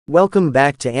Welcome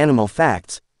back to Animal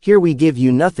Facts. Here we give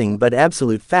you nothing but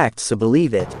absolute facts, so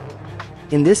believe it.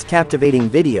 In this captivating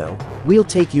video, we'll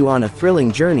take you on a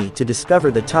thrilling journey to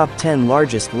discover the top 10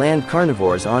 largest land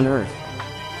carnivores on Earth.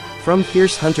 From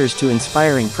fierce hunters to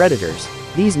inspiring predators,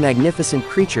 these magnificent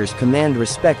creatures command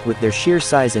respect with their sheer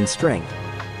size and strength.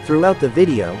 Throughout the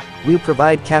video, we'll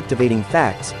provide captivating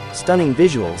facts, stunning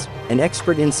visuals, and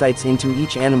expert insights into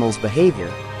each animal's behavior,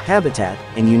 habitat,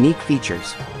 and unique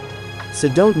features. So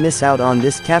don't miss out on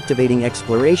this captivating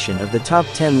exploration of the top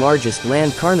 10 largest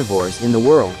land carnivores in the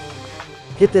world.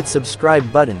 Hit that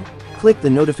subscribe button, click the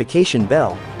notification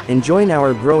bell, and join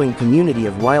our growing community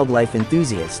of wildlife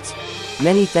enthusiasts.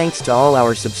 Many thanks to all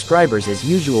our subscribers. As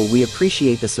usual, we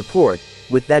appreciate the support.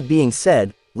 With that being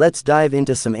said, let's dive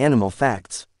into some animal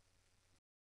facts.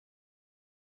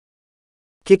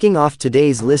 Kicking off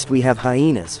today's list, we have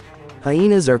hyenas.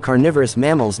 Hyenas are carnivorous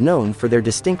mammals known for their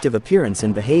distinctive appearance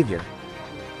and behavior.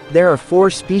 There are 4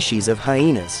 species of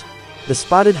hyenas: the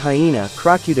spotted hyena,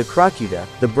 Crocuta crocuta,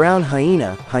 the brown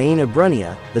hyena, Hyena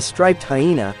brunnea, the striped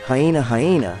hyena, Hyena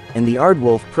hyena, and the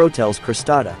aardwolf, Protels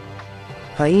cristata.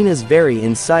 Hyenas vary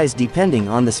in size depending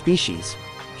on the species.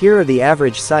 Here are the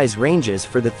average size ranges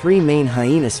for the 3 main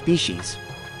hyena species.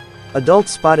 Adult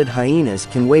spotted hyenas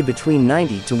can weigh between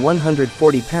 90 to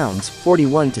 140 pounds,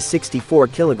 41 to 64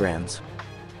 kilograms.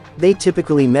 They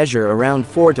typically measure around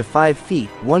 4 to 5 feet,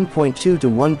 1.2 to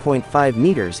 1.5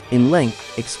 meters, in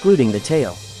length, excluding the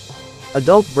tail.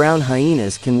 Adult brown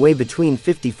hyenas can weigh between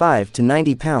 55 to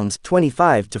 90 pounds,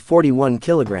 25 to 41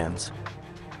 kilograms.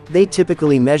 They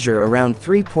typically measure around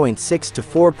 3.6 to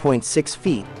 4.6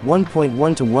 feet,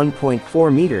 1.1 to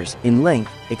 1.4 meters, in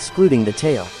length, excluding the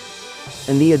tail.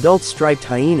 And the adult striped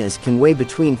hyenas can weigh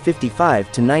between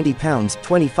 55 to 90 pounds,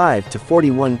 25 to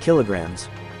 41 kilograms.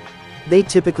 They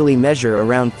typically measure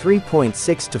around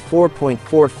 3.6 to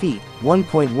 4.4 feet,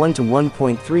 1.1 to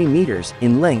 1.3 meters,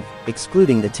 in length,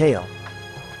 excluding the tail.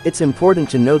 It's important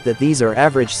to note that these are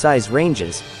average size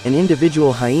ranges, and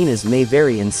individual hyenas may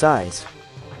vary in size.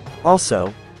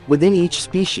 Also, within each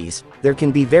species, there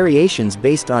can be variations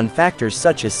based on factors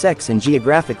such as sex and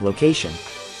geographic location.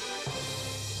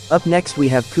 Up next we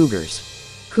have cougars.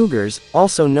 Cougars,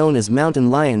 also known as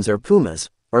mountain lions or pumas,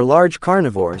 are large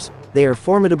carnivores. They are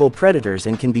formidable predators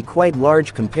and can be quite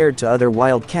large compared to other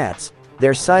wild cats.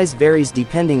 Their size varies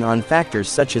depending on factors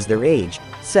such as their age,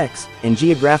 sex, and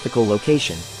geographical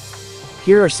location.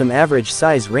 Here are some average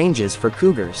size ranges for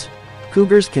cougars.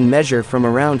 Cougars can measure from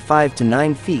around 5 to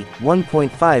 9 feet,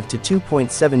 1.5 to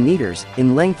 2.7 meters,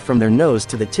 in length from their nose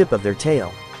to the tip of their tail.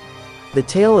 The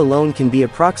tail alone can be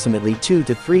approximately 2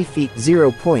 to 3 feet,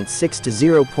 0.6 to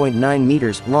 0.9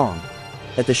 meters, long.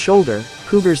 At the shoulder,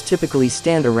 cougars typically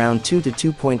stand around 2 to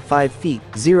 2.5 feet,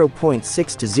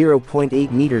 0.6 to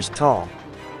 0.8 meters tall.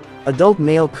 Adult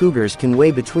male cougars can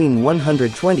weigh between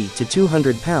 120 to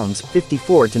 200 pounds,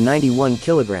 54 to 91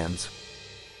 kilograms.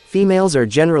 Females are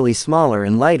generally smaller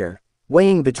and lighter,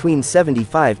 weighing between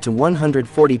 75 to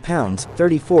 140 pounds,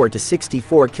 34 to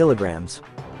 64 kilograms.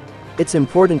 It's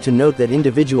important to note that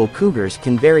individual cougars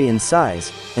can vary in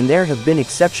size, and there have been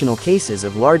exceptional cases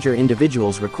of larger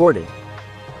individuals recorded.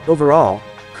 Overall,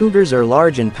 cougars are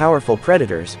large and powerful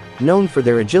predators, known for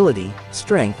their agility,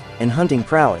 strength, and hunting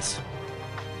prowess.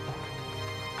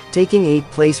 Taking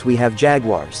 8th place we have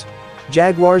jaguars.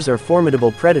 Jaguars are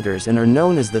formidable predators and are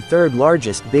known as the 3rd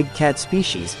largest big cat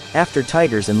species, after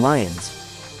tigers and lions.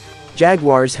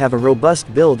 Jaguars have a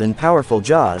robust build and powerful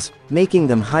jaws, making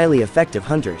them highly effective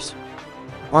hunters.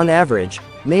 On average,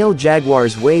 male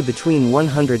jaguars weigh between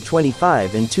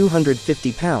 125 and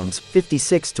 250 pounds,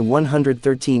 56 to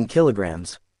 113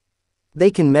 kilograms.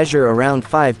 They can measure around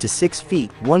 5 to 6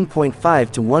 feet,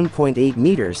 1.5 to 1.8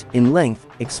 meters, in length,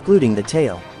 excluding the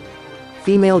tail.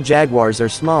 Female jaguars are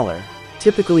smaller,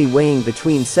 typically weighing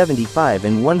between 75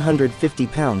 and 150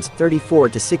 pounds, 34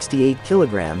 to 68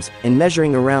 kilograms, and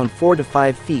measuring around 4 to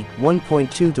 5 feet, 1.2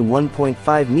 to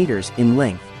 1.5 meters, in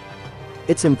length.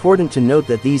 It's important to note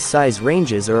that these size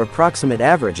ranges are approximate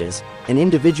averages, and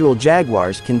individual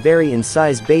jaguars can vary in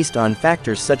size based on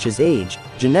factors such as age,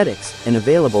 genetics, and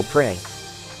available prey.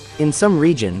 In some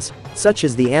regions, such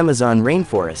as the Amazon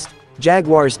rainforest,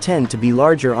 jaguars tend to be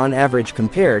larger on average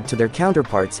compared to their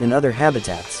counterparts in other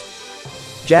habitats.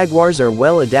 Jaguars are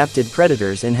well-adapted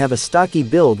predators and have a stocky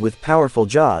build with powerful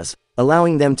jaws,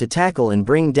 allowing them to tackle and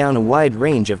bring down a wide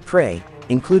range of prey,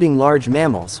 including large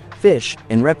mammals, fish,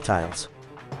 and reptiles.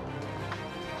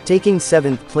 Taking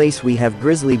 7th place we have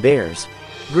grizzly bears.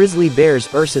 Grizzly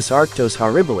bears, Ursus arctos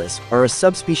horribilis, are a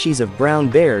subspecies of brown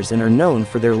bears and are known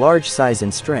for their large size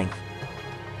and strength.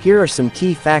 Here are some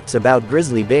key facts about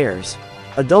grizzly bears.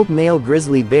 Adult male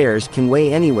grizzly bears can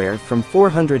weigh anywhere from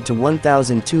 400 to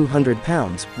 1,200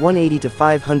 pounds, 180 to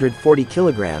 540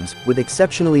 kilograms, with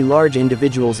exceptionally large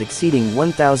individuals exceeding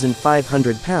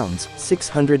 1,500 pounds,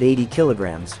 680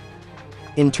 kilograms.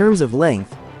 In terms of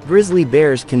length, grizzly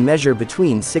bears can measure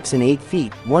between 6 and 8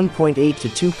 feet, 1.8 to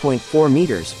 2.4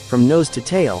 meters, from nose to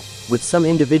tail, with some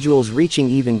individuals reaching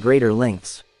even greater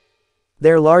lengths.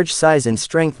 Their large size and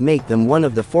strength make them one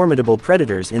of the formidable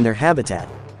predators in their habitat.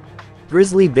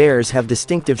 Grizzly bears have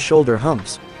distinctive shoulder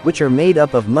humps, which are made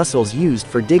up of muscles used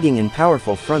for digging and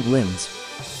powerful front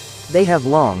limbs. They have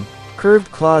long, curved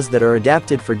claws that are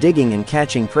adapted for digging and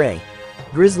catching prey.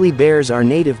 Grizzly bears are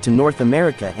native to North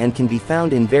America and can be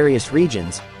found in various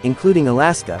regions, including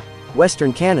Alaska,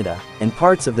 western Canada, and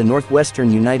parts of the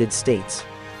northwestern United States.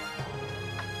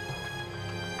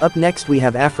 Up next we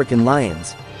have African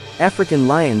lions. African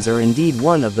lions are indeed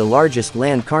one of the largest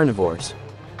land carnivores.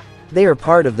 They are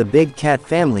part of the big cat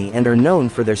family and are known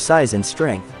for their size and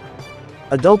strength.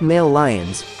 Adult male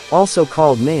lions, also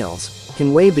called males,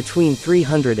 can weigh between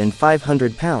 300 and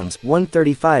 500 pounds,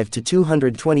 135 to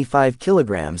 225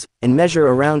 kilograms, and measure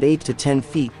around 8 to 10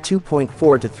 feet,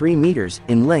 2.4 to 3 meters,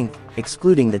 in length,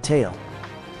 excluding the tail.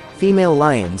 Female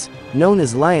lions, known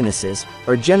as lionesses,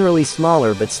 are generally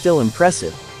smaller but still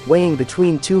impressive, weighing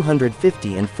between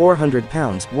 250 and 400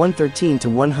 pounds, 113 to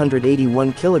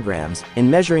 181 kilograms, and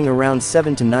measuring around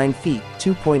 7 to 9 feet,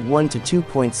 2.1 to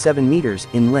 2.7 meters,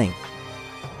 in length.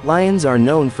 Lions are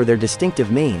known for their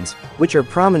distinctive manes, which are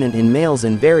prominent in males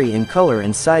and vary in color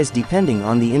and size depending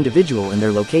on the individual and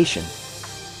their location.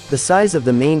 The size of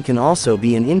the mane can also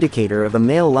be an indicator of a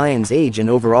male lion's age and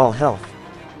overall health.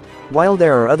 While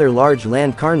there are other large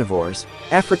land carnivores,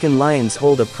 African lions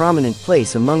hold a prominent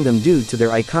place among them due to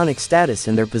their iconic status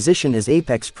and their position as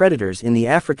apex predators in the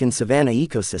African savanna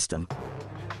ecosystem.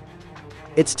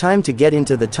 It's time to get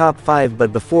into the top 5,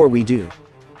 but before we do,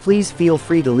 please feel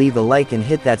free to leave a like and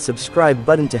hit that subscribe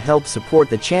button to help support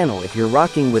the channel if you're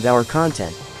rocking with our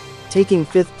content. Taking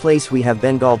 5th place we have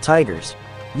Bengal tigers.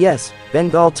 Yes,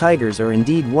 Bengal tigers are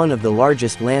indeed one of the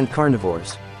largest land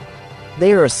carnivores.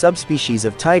 They are a subspecies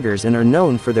of tigers and are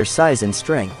known for their size and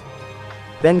strength.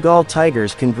 Bengal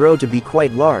tigers can grow to be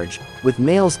quite large, with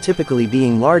males typically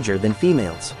being larger than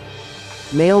females.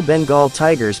 Male Bengal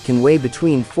tigers can weigh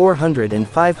between 400 and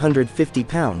 550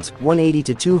 pounds, 180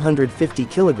 to 250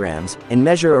 kilograms, and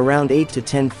measure around 8 to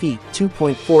 10 feet,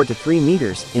 2.4 to 3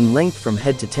 meters, in length from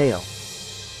head to tail.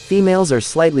 Females are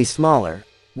slightly smaller,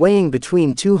 weighing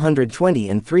between 220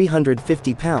 and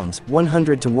 350 pounds,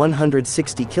 100 to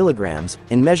 160 kilograms,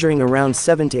 and measuring around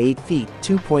 7 to 8 feet,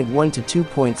 2.1 to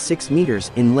 2.6 meters,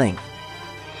 in length.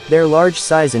 Their large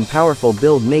size and powerful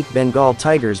build make Bengal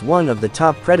tigers one of the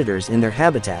top predators in their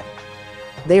habitat.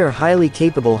 They are highly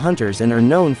capable hunters and are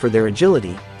known for their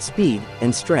agility, speed,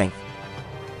 and strength.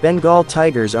 Bengal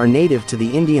tigers are native to the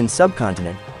Indian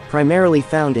subcontinent, primarily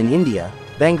found in India,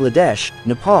 Bangladesh,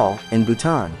 Nepal, and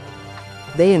Bhutan.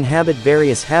 They inhabit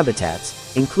various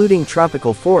habitats, including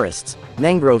tropical forests,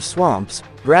 mangrove swamps,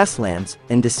 grasslands,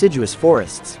 and deciduous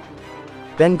forests.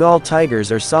 Bengal tigers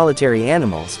are solitary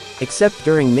animals, except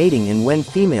during mating and when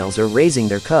females are raising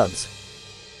their cubs.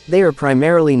 They are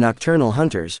primarily nocturnal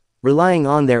hunters, relying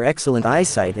on their excellent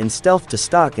eyesight and stealth to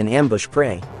stalk and ambush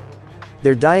prey.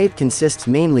 Their diet consists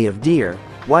mainly of deer,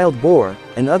 wild boar,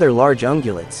 and other large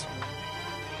ungulates.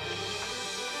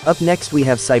 Up next we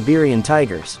have Siberian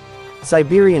tigers.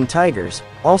 Siberian tigers,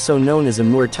 also known as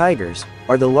Amur tigers,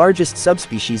 are the largest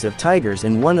subspecies of tigers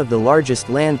and one of the largest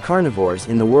land carnivores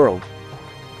in the world.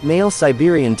 Male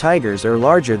Siberian tigers are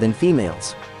larger than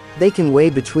females. They can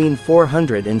weigh between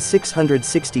 400 and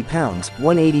 660 pounds,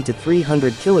 180 to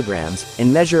 300 kilograms,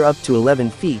 and measure up to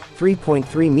 11 feet,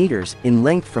 3.3 meters, in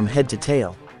length from head to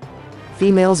tail.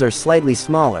 Females are slightly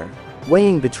smaller,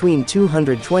 weighing between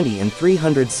 220 and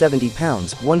 370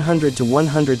 pounds, 100 to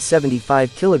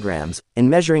 175 kilograms, and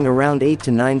measuring around 8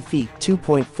 to 9 feet,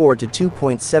 2.4 to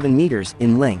 2.7 meters,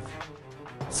 in length.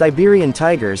 Siberian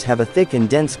tigers have a thick and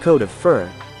dense coat of fur,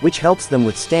 which helps them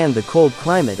withstand the cold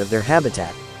climate of their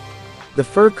habitat. The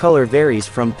fur color varies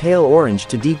from pale orange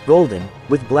to deep golden,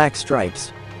 with black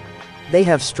stripes. They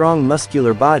have strong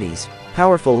muscular bodies,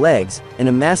 powerful legs, and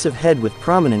a massive head with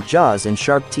prominent jaws and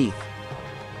sharp teeth.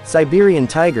 Siberian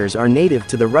tigers are native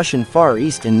to the Russian Far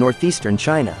East and northeastern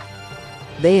China.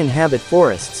 They inhabit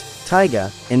forests,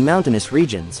 taiga, and mountainous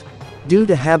regions. Due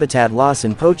to habitat loss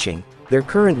and poaching, their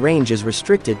current range is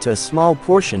restricted to a small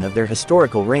portion of their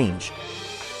historical range.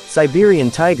 Siberian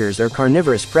tigers are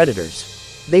carnivorous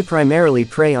predators. They primarily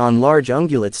prey on large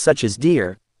ungulates such as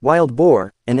deer, wild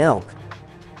boar, and elk.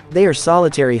 They are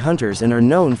solitary hunters and are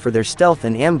known for their stealth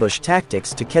and ambush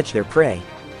tactics to catch their prey.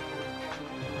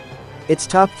 It's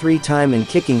top 3 time in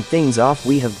kicking things off,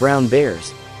 we have brown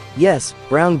bears. Yes,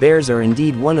 brown bears are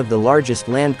indeed one of the largest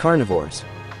land carnivores.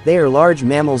 They are large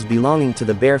mammals belonging to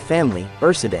the bear family,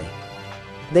 Ursidae.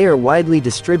 They are widely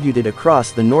distributed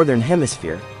across the northern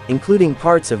hemisphere, including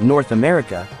parts of North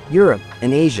America, Europe,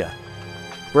 and Asia.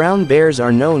 Brown bears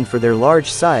are known for their large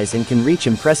size and can reach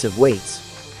impressive weights.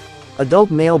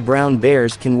 Adult male brown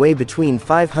bears can weigh between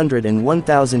 500 and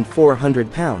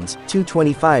 1,400 pounds,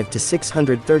 225 to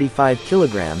 635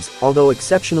 kilograms, although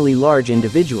exceptionally large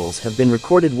individuals have been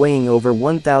recorded weighing over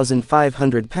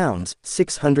 1,500 pounds,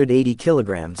 680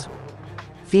 kilograms.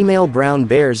 Female brown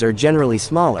bears are generally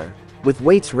smaller, with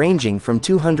weights ranging from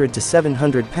 200 to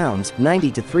 700 pounds,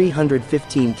 90 to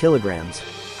 315 kilograms.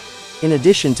 In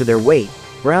addition to their weight,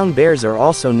 brown bears are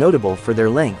also notable for their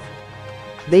length.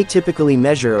 They typically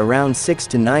measure around 6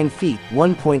 to 9 feet,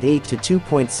 1.8 to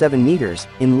 2.7 meters,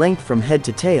 in length from head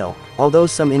to tail, although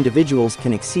some individuals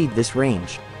can exceed this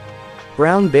range.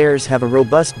 Brown bears have a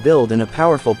robust build and a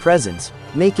powerful presence,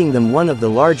 making them one of the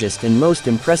largest and most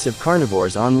impressive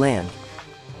carnivores on land.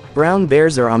 Brown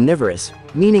bears are omnivorous,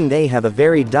 meaning they have a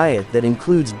varied diet that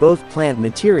includes both plant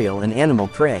material and animal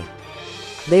prey.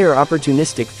 They are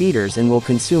opportunistic feeders and will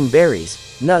consume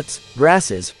berries, nuts,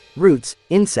 grasses, roots,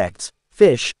 insects,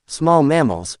 fish, small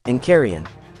mammals, and carrion.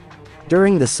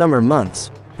 During the summer months,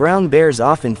 brown bears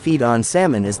often feed on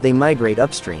salmon as they migrate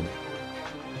upstream.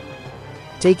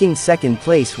 Taking second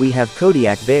place, we have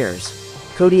Kodiak bears.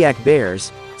 Kodiak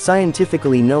bears,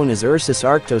 scientifically known as Ursus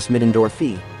arctos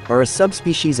middendorfi, are a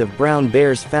subspecies of brown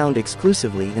bears found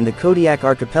exclusively in the Kodiak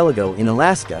archipelago in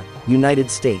Alaska, United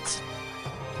States.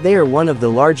 They are one of the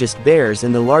largest bears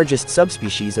and the largest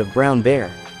subspecies of brown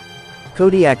bear.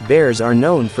 Kodiak bears are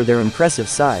known for their impressive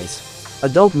size.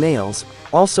 Adult males,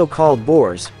 also called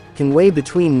boars, can weigh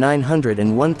between 900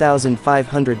 and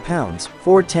 1,500 pounds,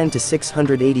 410 to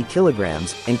 680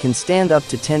 kilograms, and can stand up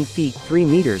to 10 feet 3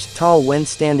 meters tall when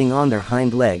standing on their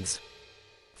hind legs.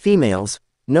 Females,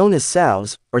 known as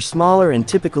sows, are smaller and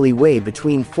typically weigh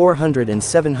between 400 and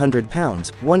 700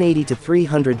 pounds, 180 to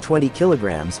 320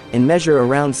 kilograms, and measure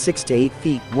around 6 to 8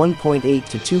 feet, 1.8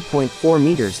 to 2.4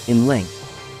 meters, in length.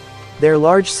 Their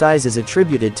large size is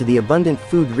attributed to the abundant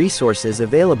food resources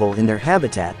available in their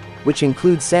habitat, which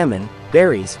include salmon,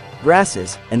 berries,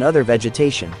 grasses, and other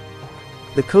vegetation.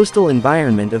 The coastal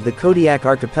environment of the Kodiak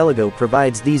archipelago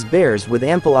provides these bears with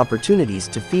ample opportunities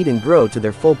to feed and grow to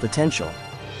their full potential.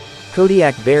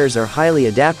 Kodiak bears are highly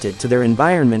adapted to their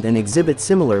environment and exhibit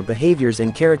similar behaviors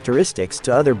and characteristics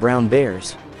to other brown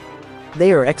bears.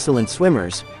 They are excellent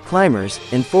swimmers, climbers,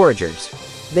 and foragers.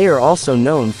 They are also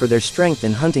known for their strength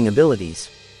and hunting abilities.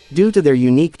 Due to their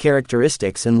unique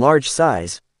characteristics and large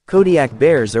size, Kodiak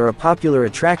bears are a popular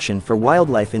attraction for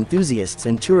wildlife enthusiasts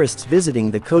and tourists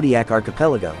visiting the Kodiak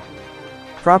archipelago.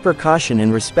 Proper caution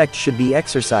and respect should be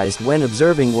exercised when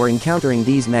observing or encountering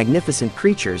these magnificent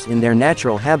creatures in their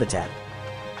natural habitat.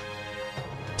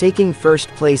 Taking first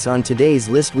place on today's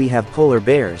list, we have polar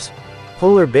bears.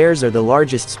 Polar bears are the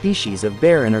largest species of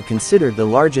bear and are considered the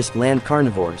largest land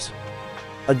carnivores.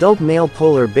 Adult male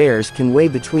polar bears can weigh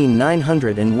between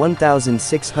 900 and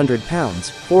 1,600 pounds,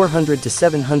 400 to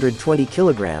 720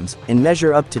 kilograms, and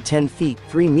measure up to 10 feet,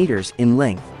 3 meters, in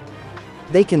length.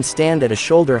 They can stand at a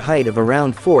shoulder height of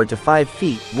around 4 to 5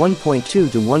 feet, 1.2 to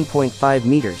 1.5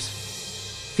 meters.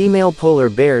 Female polar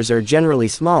bears are generally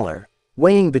smaller,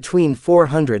 weighing between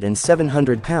 400 and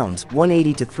 700 pounds,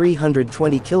 180 to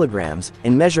 320 kilograms,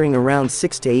 and measuring around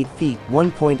 6 to 8 feet,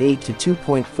 1.8 to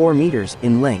 2.4 meters,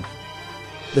 in length.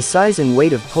 The size and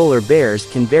weight of polar bears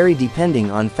can vary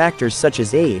depending on factors such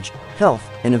as age, health,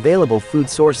 and available food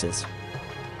sources.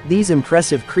 These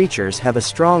impressive creatures have a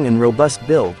strong and robust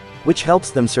build, which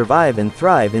helps them survive and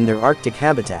thrive in their Arctic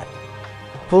habitat.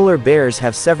 Polar bears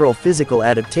have several physical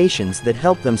adaptations that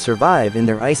help them survive in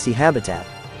their icy habitat.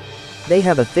 They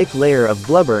have a thick layer of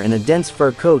blubber and a dense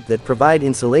fur coat that provide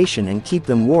insulation and keep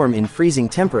them warm in freezing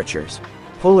temperatures.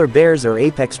 Polar bears are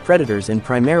apex predators and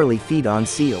primarily feed on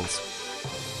seals.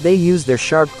 They use their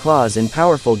sharp claws and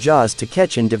powerful jaws to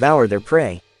catch and devour their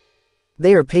prey.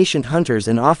 They are patient hunters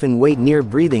and often wait near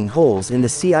breathing holes in the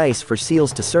sea ice for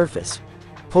seals to surface.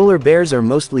 Polar bears are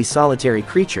mostly solitary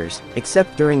creatures,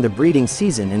 except during the breeding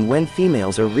season and when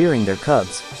females are rearing their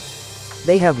cubs.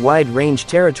 They have wide-range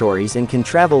territories and can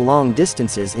travel long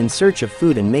distances in search of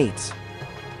food and mates.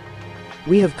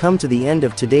 We have come to the end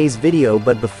of today's video,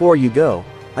 but before you go,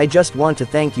 I just want to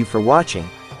thank you for watching.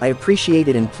 I appreciate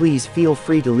it, and please feel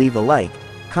free to leave a like,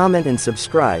 comment and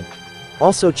subscribe.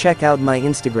 Also check out my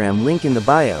Instagram link in the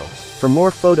bio. For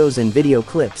more photos and video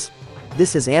clips,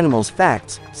 this is Animals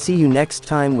Facts. See you next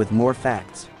time with more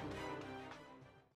facts.